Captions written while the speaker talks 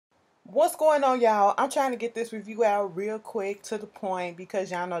What's going on, y'all? I'm trying to get this review out real quick to the point because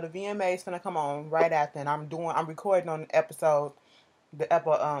y'all know the VMA is gonna come on right after, and I'm recording on the episode,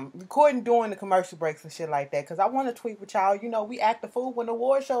 recording during the commercial breaks and shit like that because I want to tweet with y'all. You know, we act the fool when the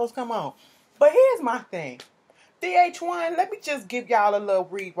award shows come on. But here's my thing, VH1. Let me just give y'all a little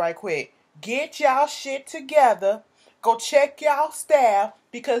read right quick. Get y'all shit together. Go check y'all staff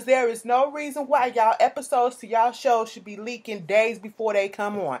because there is no reason why y'all episodes to y'all shows should be leaking days before they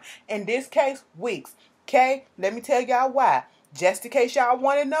come on. In this case, weeks. Okay? Let me tell y'all why. Just in case y'all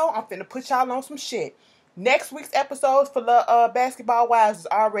want to know, I'm finna put y'all on some shit. Next week's episodes for Basketball Wives is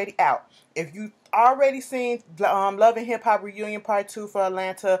already out. If you already seen Love and Hip Hop Reunion Part 2 for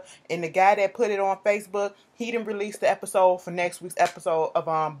Atlanta, and the guy that put it on Facebook, he didn't release the episode for next week's episode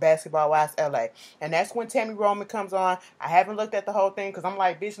of Basketball Wives LA. And that's when Tammy Roman comes on. I haven't looked at the whole thing because I'm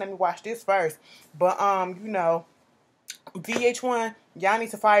like, bitch, let me watch this first. But, VH1, y'all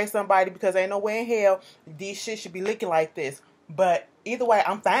need to fire somebody because ain't no way in hell these shit should be looking like this. But either way,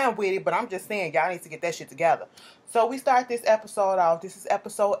 I'm fine with it, but I'm just saying y'all need to get that shit together. So we start this episode off. This is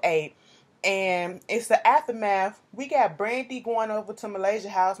episode 8. And it's the aftermath. We got Brandy going over to Malaysia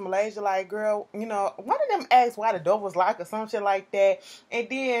house. Malaysia like, girl, you know, one of them asked why the door was locked or some shit like that. And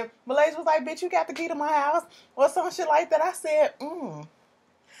then Malaysia was like, bitch, you got the key to my house or some shit like that. I said,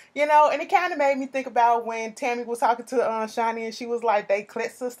 You know, and it kind of made me think about when Tammy was talking to Shani and she was like, they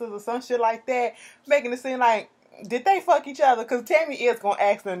clit sisters or some shit like that, making it seem like, did they fuck each other? Because Tammy is going to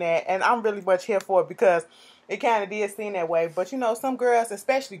ask them that, and I'm really much here for it because it kind of did seem that way. But, you know, some girls,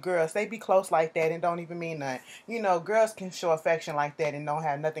 especially girls, they be close like that and don't even mean nothing. You know, girls can show affection like that and don't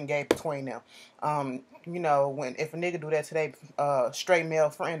have nothing gay between them. You know, if a nigga do that to their straight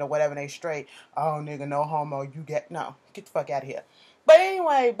male friend or whatever, they straight, oh, nigga, no homo, get the fuck out of here. But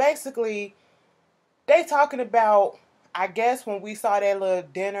anyway, basically, they talking about, I guess when we saw that little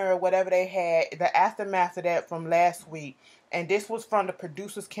dinner or whatever they had, the aftermath of that from last week. And this was from the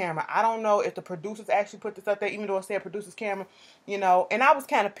producer's camera. I don't know if the producers actually put this up there, even though it said producer's camera, you know. And I was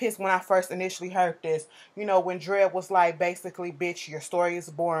kind of pissed when I first initially heard this. You know, when Dred was like, basically, bitch, your story is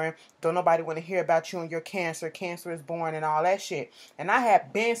boring. Don't nobody want to hear about you and your cancer. Cancer is boring and all that shit. And I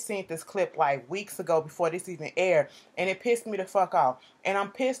had been seen this clip like weeks ago before this even aired. And it pissed me the fuck off. And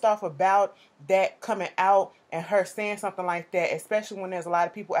I'm pissed off about that coming out and her saying something like that, especially when there's a lot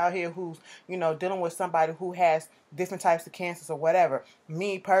of people out here who's, you know, dealing with somebody who has different types of cancers or whatever.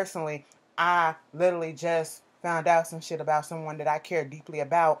 Me personally, I literally just found out some shit about someone that I care deeply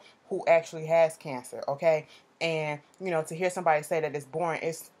about who actually has cancer, okay? And, you know, to hear somebody say that it's boring,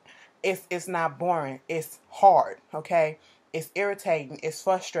 it's not boring. It's hard, okay? It's irritating. It's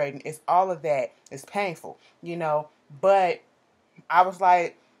frustrating. It's all of that. It's painful, you know? But I was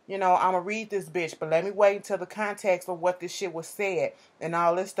like, you know, I'm going to read this bitch, but let me wait until the context of what this shit was said and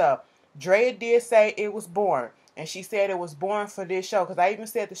all this stuff. Drea did say it was boring, and she said it was boring for this show, because I even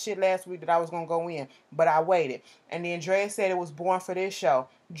said the shit last week that I was going to go in, but I waited. And then Drea said it was boring for this show.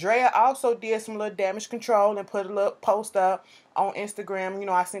 Drea also did some little damage control and put a little post up on Instagram. You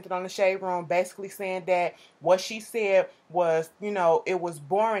know, I sent it on the Shade Room, basically saying that what she said was, you know, it was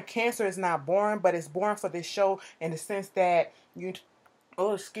boring. Cancer is not boring, but it's boring for this show in the sense that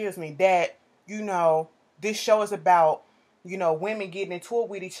that, you know, this show is about, you know, women getting into it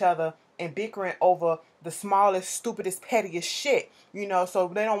with each other and bickering over the smallest, stupidest, pettiest shit, you know, so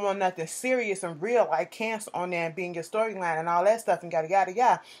they don't want nothing serious and real like cancer on there and being your storyline and all that stuff and yada, yada,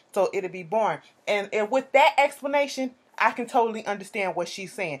 yada, so it'll be boring. And with that explanation, I can totally understand what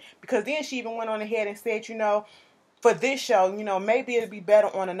she's saying, because then she even went on ahead and said, you know, for this show, you know, maybe it'll be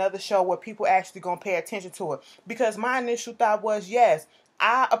better on another show where people actually gonna pay attention to it. Because my initial thought was, yes,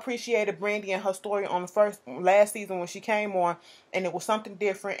 I appreciated Brandy and her story on the last season when she came on, and it was something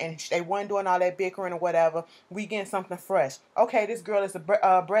different, and they weren't doing all that bickering or whatever. We getting something fresh. Okay, this girl is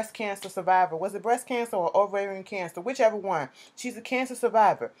a breast cancer survivor. Was it breast cancer or ovarian cancer? Whichever one. She's a cancer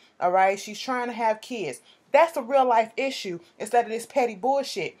survivor. All right, she's trying to have kids. That's a real life issue instead of this petty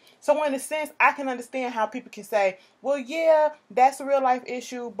bullshit. So in a sense, I can understand how people can say, well, yeah, that's a real life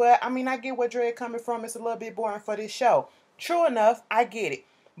issue, but I mean, I get where Dre coming from. It's a little bit boring for this show. True enough, I get it.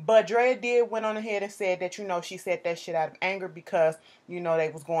 But Dre went on ahead and said that, you know, she said that shit out of anger because, you know,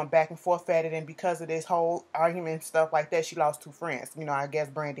 they was going back and forth at it, and because of this whole argument and stuff like that, she lost 2 friends. You know, I guess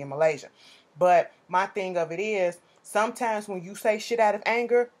Brandy and Malaysia. But my thing of it is, sometimes when you say shit out of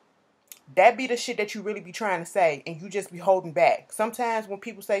anger, that be the shit that you really be trying to say, and you just be holding back. Sometimes when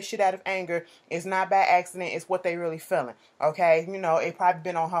people say shit out of anger, it's not by accident, it's what they really feeling. Okay? You know, it probably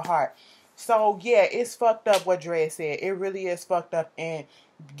been on her heart. So, yeah, it's fucked up what Dre said. It really is fucked up. And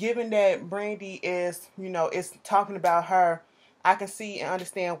given that Brandy is, you know, it's talking about her I can see and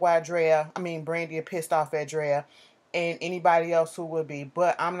understand why Brandy is pissed off at Drea and anybody else who would be.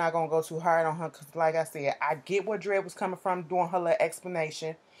 But I'm not going to go too hard on her because, like I said, I get where Drea was coming from doing her little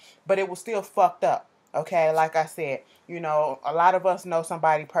explanation, but it was still fucked up. Okay, like I said, a lot of us know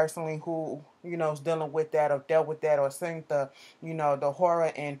somebody personally who, is dealing with that or dealt with that or seen the, the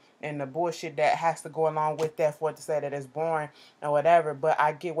horror and the bullshit that has to go along with that for it to say that it's boring or whatever. But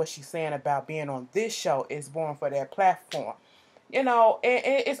I get what she's saying about being on this show. It's boring for that platform.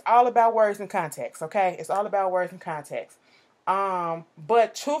 It's all about words and context, okay? It's all about words and context.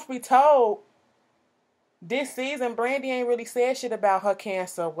 But truth be told, this season, Brandy ain't really said shit about her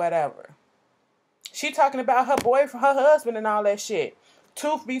cancer or whatever. She talking about her boyfriend, her husband, and all that shit.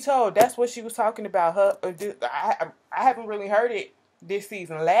 Truth be told, that's what she was talking about. I haven't really heard it this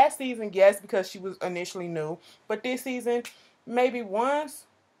season. Last season, yes, because she was initially new. But this season, maybe once.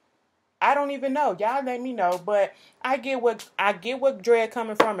 I don't even know. Y'all let me know. But I get what Drea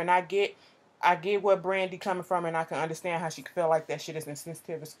coming from, and I get where Brandy coming from, and I can understand how she can feel like that shit is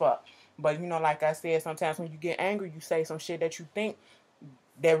insensitive as fuck. But like I said, sometimes when you get angry, you say some shit that you think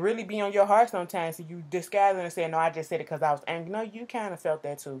that really be on your heart sometimes, and you disguise it and say, no, I just said it because I was angry. No, you kind of felt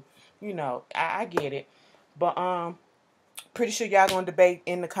that too. I get it. But pretty sure y'all gonna debate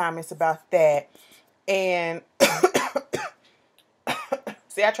in the comments about that. And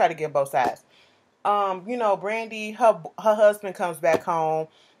see, I try to get both sides. Brandy, her husband comes back home,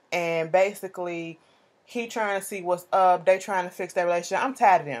 and basically he trying to see what's up. They trying to fix their relationship. I'm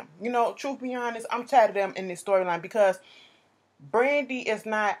tired of them. Truth be honest, I'm tired of them in this storyline because Brandy is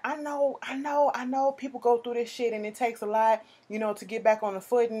not. I know. People go through this shit, and it takes a lot, to get back on the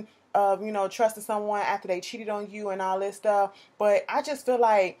footing of, trusting someone after they cheated on you and all this stuff. But I just feel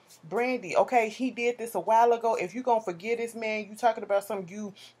like Brandy, okay, he did this a while ago. If you gonna forgive this man, you talking about something,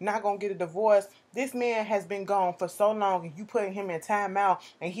 you not gonna get a divorce. This man has been gone for so long, and you putting him in timeout,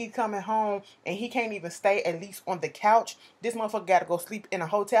 and he coming home, and he can't even stay at least on the couch. This motherfucker gotta go sleep in a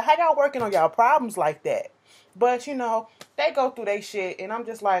hotel. How y'all working on y'all problems like that? But, they go through their shit, and I'm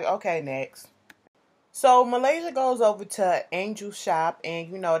just like, okay, next. So, Malaysia goes over to Angel's shop,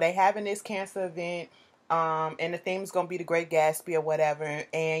 and, they having this cancer event, and the theme is going to be the Great Gatsby or whatever,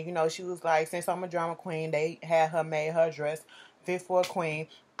 and, she was like, since I'm a drama queen, they had her made her dress fit for a queen.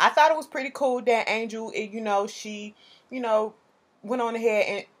 I thought it was pretty cool that Angel, she, went on ahead,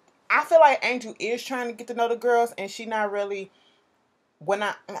 and I feel like Angel is trying to get to know the girls, and she not really...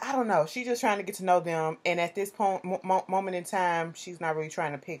 I don't know, she's just trying to get to know them, and at this moment in time, she's not really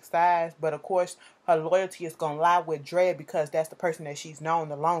trying to pick sides, but of course, her loyalty is going to lie with Drea because that's the person that she's known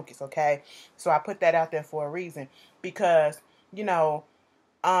the longest, okay? So I put that out there for a reason, because,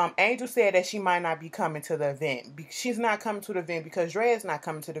 Angel said that she might not be coming to the event. She's not coming to the event because Drea's not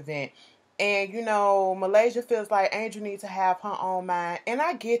coming to the event, and, Malaysia feels like Angel needs to have her own mind, and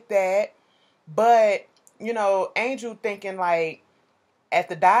I get that, but, Angel thinking like, at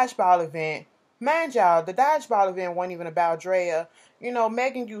the dodgeball event, mind y'all, the dodgeball event wasn't even about Drea.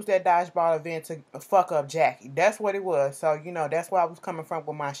 Megan used that dodgeball event to fuck up Jackie. That's what it was. So, that's where I was coming from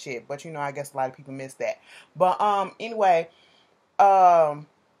with my shit. But, I guess a lot of people missed that. But, anyway,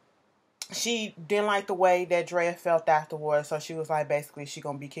 she didn't like the way that Drea felt afterwards. So, she was like, basically, she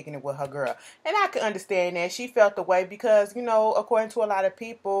gonna be kicking it with her girl. And I can understand that. She felt the way because, according to a lot of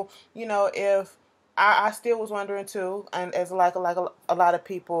people, if... I still was wondering too, and as like a lot of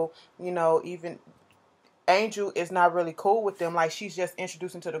people, even Angel is not really cool with them. Like she's just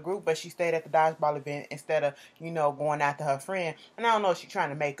introducing to the group, but she stayed at the dodgeball event instead of going after her friend. And I don't know if she's trying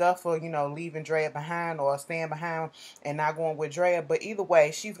to make up for leaving Drea behind or staying behind and not going with Drea. But either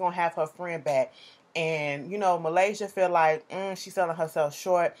way, she's gonna have her friend back. And Malaysia feel like she's selling herself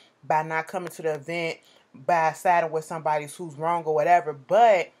short by not coming to the event, by siding with somebody who's wrong or whatever.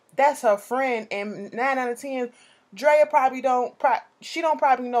 But that's her friend, and 9 out of 10, Drea probably don't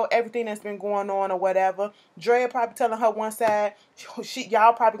probably know everything that's been going on or whatever. Drea probably telling her one side,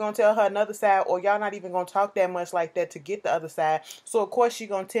 y'all probably gonna tell her another side, or y'all not even gonna talk that much like that to get the other side. So of course she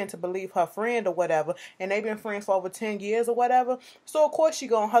gonna tend to believe her friend or whatever, and they've been friends for over 10 years or whatever. So of course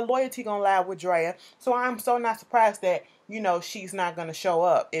her loyalty gonna lie with Drea. So I'm so not surprised that she's not going to show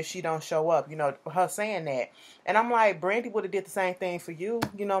up if she don't show up, her saying that. And I'm like, Brandy would have did the same thing for you,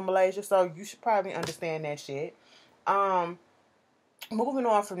 Malaysia. So you should probably understand that shit. Moving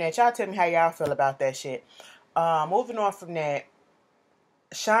on from that, y'all tell me how y'all feel about that shit. Moving on from that,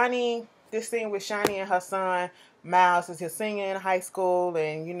 Shani, this scene with Shani and her son, Miles, is his singing in high school,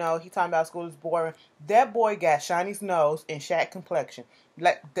 and, he talking about school is boring. That boy got Shani's nose and Shaq complexion.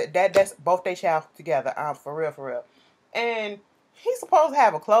 Like, that's both they child together, for real. And he's supposed to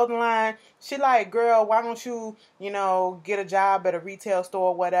have a clothing line. She like, girl, why don't you, get a job at a retail store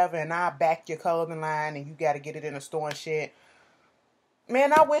or whatever, and I'll back your clothing line, and you got to get it in a store and shit.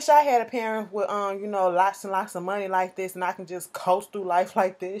 Man, I wish I had a parent with, lots and lots of money like this, and I can just coast through life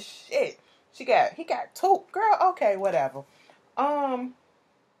like this. Shit, he got two. Girl, okay, whatever. I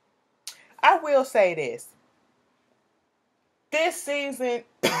will say this. This season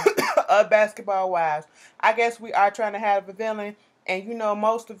of Basketball Wives, I guess we are trying to have a villain. And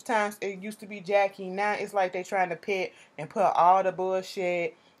most of the times it used to be Jackie. Now it's like they trying to pit and put all the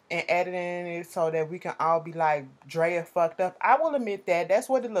bullshit and edit in it so that we can all be like, Drea fucked up. I will admit that. That's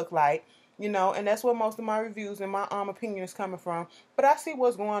what it looked like. And that's what most of my reviews and my opinion is coming from. But I see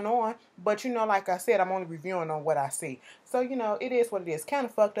what's going on. But like I said, I'm only reviewing on what I see. So, it is what it is. Kind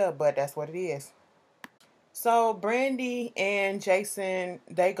of fucked up, but that's what it is. So Brandy and Jason,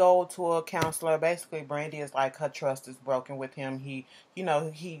 they go to a counselor. Basically, Brandy is like, her trust is broken with him. He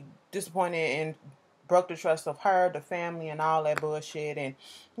disappointed and broke the trust of her, the family, and all that bullshit. And,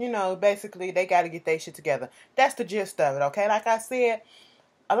 basically, they got to get their shit together. That's the gist of it, okay? Like I said,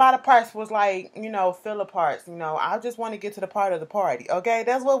 a lot of parts was like, filler parts. I just want to get to the part of the party, okay?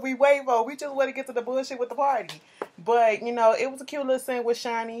 That's what we wait for. We just want to get to the bullshit with the party. But, it was a cute little scene with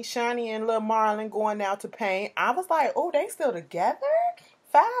Shani and little Marlon going out to paint. I was like, oh, they still together?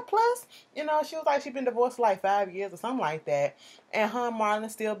 5+? She was like, she been divorced for like 5 years or something like that. And her and Marlon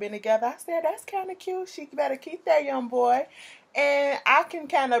still been together. I said, that's kind of cute. She better keep that young boy. And I can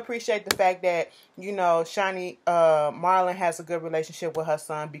kind of appreciate the fact that, Marlon has a good relationship with her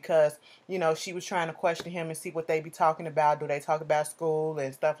son because, she was trying to question him and see what they be talking about. Do they talk about school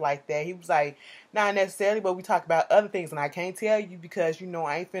and stuff like that? He was like, not necessarily, but we talk about other things. And I can't tell you because, I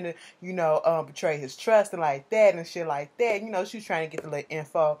ain't finna, betray his trust and like that and shit like that. She was trying to get the little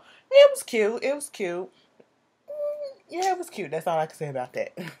info. It was cute. Yeah, it was cute. That's all I can say about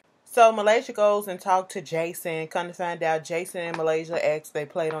that. So Malaysia goes and talks to Jason. Come to find out, Jason and Malaysia ex, they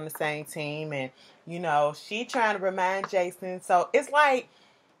played on the same team. And, she trying to remind Jason. So it's like,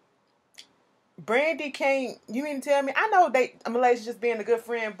 Brandy can't, you mean to tell me? I know Malaysia just being a good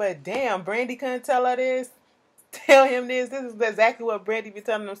friend, but damn, Brandy couldn't tell her this. Tell him this. This is exactly what Brandy be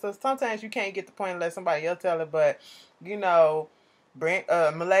telling them. So sometimes you can't get the point unless somebody else tell her. But,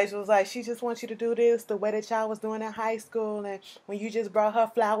 Malaysia was like, she just wants you to do this the way that y'all was doing in high school, and when you just brought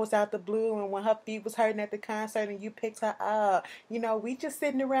her flowers out the blue, and when her feet was hurting at the concert and you picked her up. We just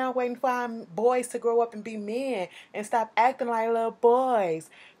sitting around waiting for our boys to grow up and be men and stop acting like little boys.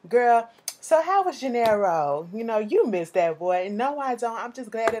 Girl, so how was Gennaro? You missed that boy. No, I don't. I'm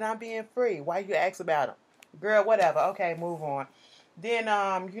just glad that I'm being free. Why you ask about him? Girl, whatever. Okay, move on. Then,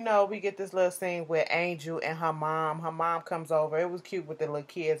 we get this little scene with Angel and her mom. Her mom comes over. It was cute with the little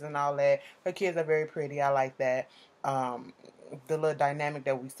kids and all that. Her kids are very pretty. I like that. The little dynamic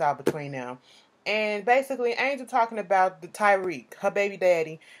that we saw between them. And basically, Angel talking about the Tyreek, her baby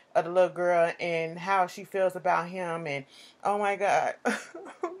daddy of the little girl, and how she feels about him. And, oh my God,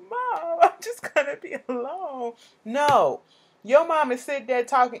 Mom, I'm just going to be alone. No. Your mom is sitting there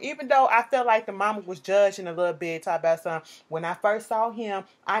talking, even though I felt like the mama was judging a little bit, talking about something. When I first saw him,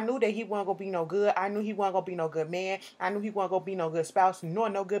 I knew that he wasn't going to be no good. I knew he wasn't going to be no good man. I knew he wasn't going to be no good spouse, nor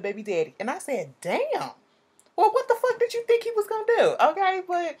no good baby daddy. And I said, damn. Well, what the fuck did you think he was going to do? Okay,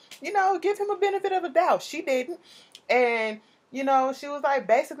 but, give him a benefit of the doubt. She didn't. And, she was like,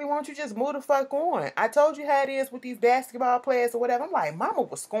 basically, why don't you just move the fuck on? I told you how it is with these basketball players or whatever. I'm like, mama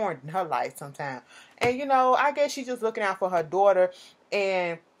was scorned in her life sometime. And, I guess she's just looking out for her daughter.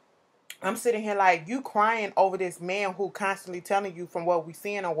 And I'm sitting here like, you crying over this man who constantly telling you from what we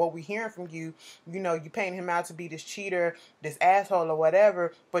seeing or what we hearing from you, you painting him out to be this cheater, this asshole or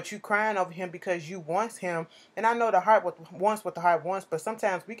whatever, but you crying over him because you want him. And I know the heart wants what the heart wants, but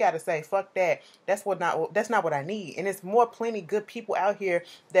sometimes we got to say, fuck that. That's not what I need. And it's plenty good people out here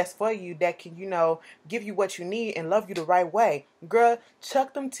that's for you that can, give you what you need and love you the right way. Girl,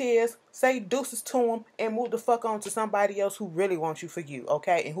 chuck them tears, say deuces to them, and move the fuck on to somebody else who really wants you for you,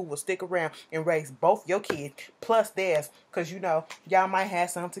 okay? And who will stick around and raise both your kids plus theirs, because y'all might have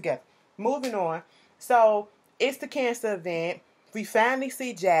some together. Moving on. So, it's the cancer event. We finally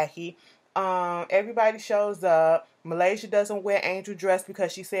see Jackie. Everybody shows up. Malaysia doesn't wear Angel dress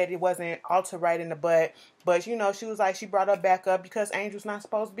because she said it wasn't altered right in the butt. But, she was like, she brought her back up because Angel's not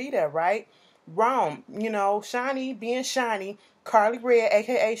supposed to be there, right? Wrong. Shani being Shani, Carly Red,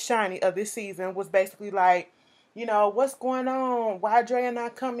 a.k.a. Shani of this season, was basically like, what's going on? Why Drea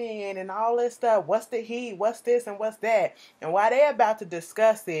not come in and all this stuff? What's the heat? What's this and what's that? And while they're about to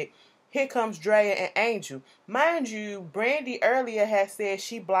discuss it, here comes Drea and Angel. Mind you, Brandy earlier had said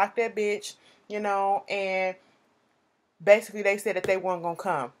she blocked that bitch, and basically they said that they weren't gonna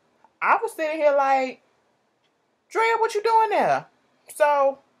come. I was sitting here like, Drea, what you doing there?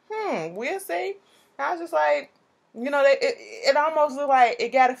 So, we'll see. I was just like, it almost looked like it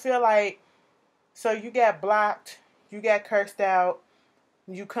got to feel like, so you got blocked, you got cursed out,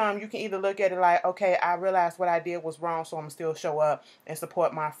 you can either look at it like, okay, I realized what I did was wrong, so I'm going to still show up and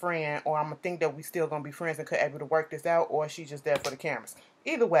support my friend, or I'm going to think that we still going to be friends and could able to work this out, or she's just there for the cameras.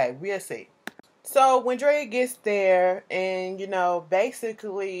 Either way, we'll see. So when Drea gets there and,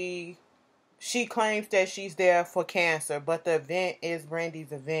 basically she claims that she's there for cancer, but the event is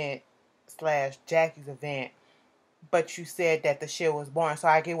Brandy's event / Jackie's event. But you said that the shit was boring, so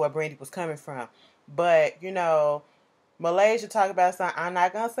I get where Brandy was coming from. But, Malaysia talk about something. I'm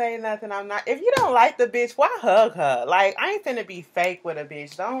not gonna say nothing. If you don't like the bitch, why hug her? Like, I ain't finna be fake with a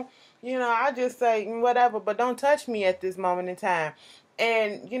bitch. Don't, I just say whatever, but don't touch me at this moment in time.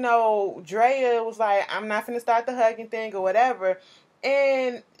 And, Drea was like, I'm not finna start the hugging thing or whatever.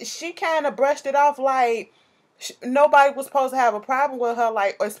 And she kind of brushed it off like nobody was supposed to have a problem with her,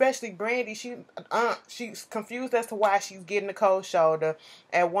 like, especially Brandy. She's confused as to why she's getting the cold shoulder.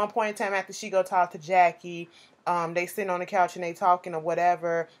 At one point in time, after she go talk to Jackie, they sitting on the couch and they talking or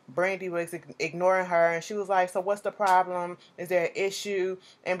whatever. Brandy was ignoring her, and she was like, so what's the problem? Is there an issue?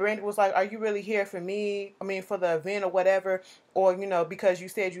 And Brandy was like, are you really here for me? I mean, for the event or whatever? Or, because you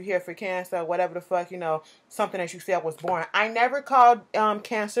said you're here for cancer or whatever the fuck, something that you said was boring. I never called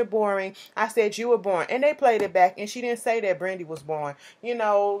cancer boring. I said you were boring. And they played it back, and she didn't say that Brandy was boring.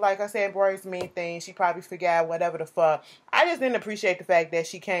 Like I said, boring's mean things. She probably forgot whatever the fuck. I just didn't appreciate the fact that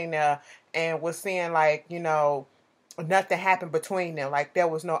she came there and was saying, like, nothing happened between them. Like, there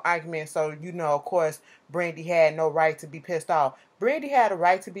was no argument. So, of course, Brandy had no right to be pissed off. Brandy had a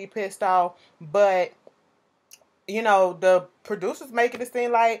right to be pissed off, but the producers making it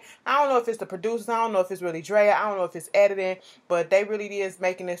seem like, I don't know if it's the producers, I don't know if it's really Drea, I don't know if it's editing, but they really is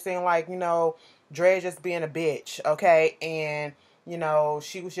making it seem like, Drea just being a bitch, okay? And,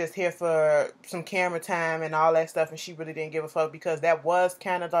 she was just here for some camera time and all that stuff, and she really didn't give a fuck, because that was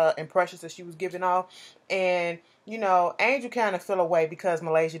kind of the impressions that she was giving off. And, Angel kind of fell away because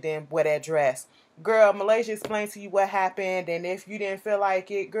Malaysia didn't wear that dress. Girl, Malaysia explained to you what happened, and if you didn't feel like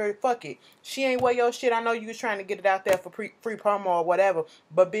it, girl, fuck it. She ain't wear your shit. I know you was trying to get it out there for free promo or whatever,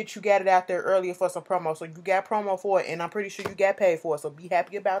 but bitch, you got it out there earlier for some promo, so you got promo for it, and I'm pretty sure you got paid for it, so be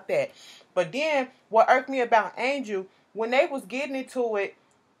happy about that. But then, what irked me about Angel, when they was getting into it,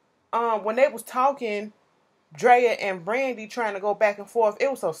 when they was talking, Drea and Brandy trying to go back and forth, it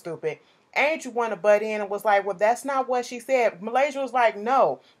was so stupid. Angel wanted to butt in and was like, well, that's not what she said. Malaysia was like,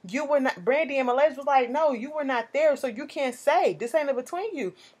 no, you were not. Brandy and Malaysia was like, no, you were not there, so you can't say. This ain't in between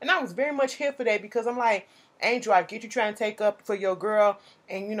you. And I was very much here for that, because I'm like, Angel, I get you trying to take up for your girl,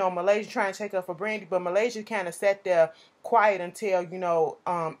 and, Malaysia trying to take up for Brandy, but Malaysia kind of sat there quiet until,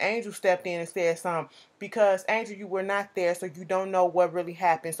 Angel stepped in and said something, because, Angel, you were not there, so you don't know what really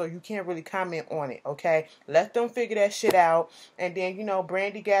happened, so you can't really comment on it, okay? Let them figure that shit out. And then,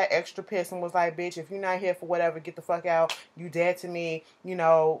 Brandy got extra pissed and was like, bitch, if you're not here for whatever, get the fuck out. You dead to me.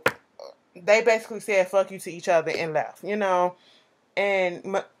 They basically said fuck you to each other and left,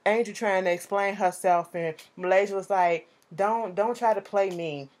 And Angel trying to explain herself, and Malaysia was like, don't try to play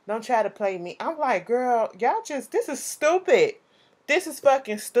me. Don't try to play me. I'm like, girl, this is stupid. This is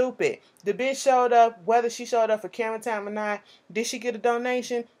fucking stupid. The bitch showed up, whether she showed up for camera time or not. Did she get a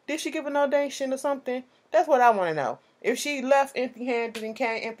donation? Did she give a donation or something? That's what I want to know. If she left empty-handed and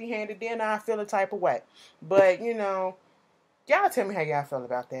came empty-handed, then I feel a type of way. But, y'all tell me how y'all feel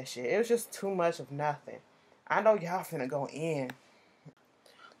about that shit. It was just too much of nothing. I know y'all finna go in.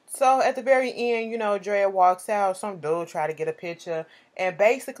 So at the very end, Drea walks out. Some dude try to get a picture. And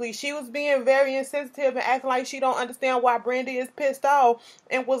basically, she was being very insensitive and acting like she don't understand why Brandy is pissed off.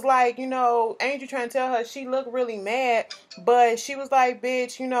 And was like, Angel trying to tell her she looked really mad. But she was like,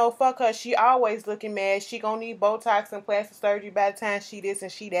 bitch, fuck her. She always looking mad. She gonna need Botox and plastic surgery by the time she this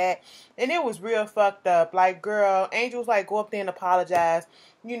and she that. And it was real fucked up. Like, girl, Angel was like, go up there and apologize.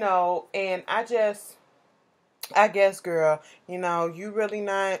 And I guess, girl, you really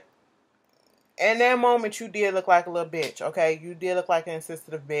not. In that moment, you did look like a little bitch, okay? You did look like an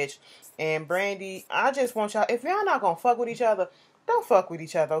insensitive bitch. And Brandy, I just want y'all, if y'all not gonna fuck with each other, don't fuck with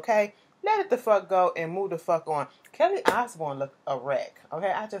each other, okay? Let it the fuck go and move the fuck on. Kelly Osbourne looked a wreck,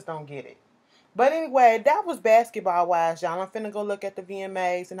 okay? I just don't get it. But anyway, that was basketball-wise, y'all. I'm finna go look at the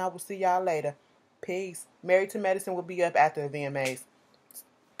VMAs, and I will see y'all later. Peace. Married to Medicine will be up after the VMAs.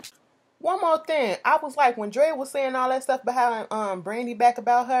 One more thing. I was like, when Dre was saying all that stuff behind Brandy back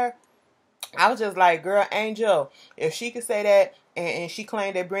about her, I was just like, girl, Angel, if she could say that and she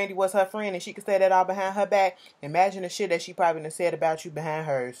claimed that Brandy was her friend and she could say that all behind her back, imagine the shit that she probably done said about you behind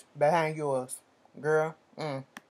hers, behind yours. Girl.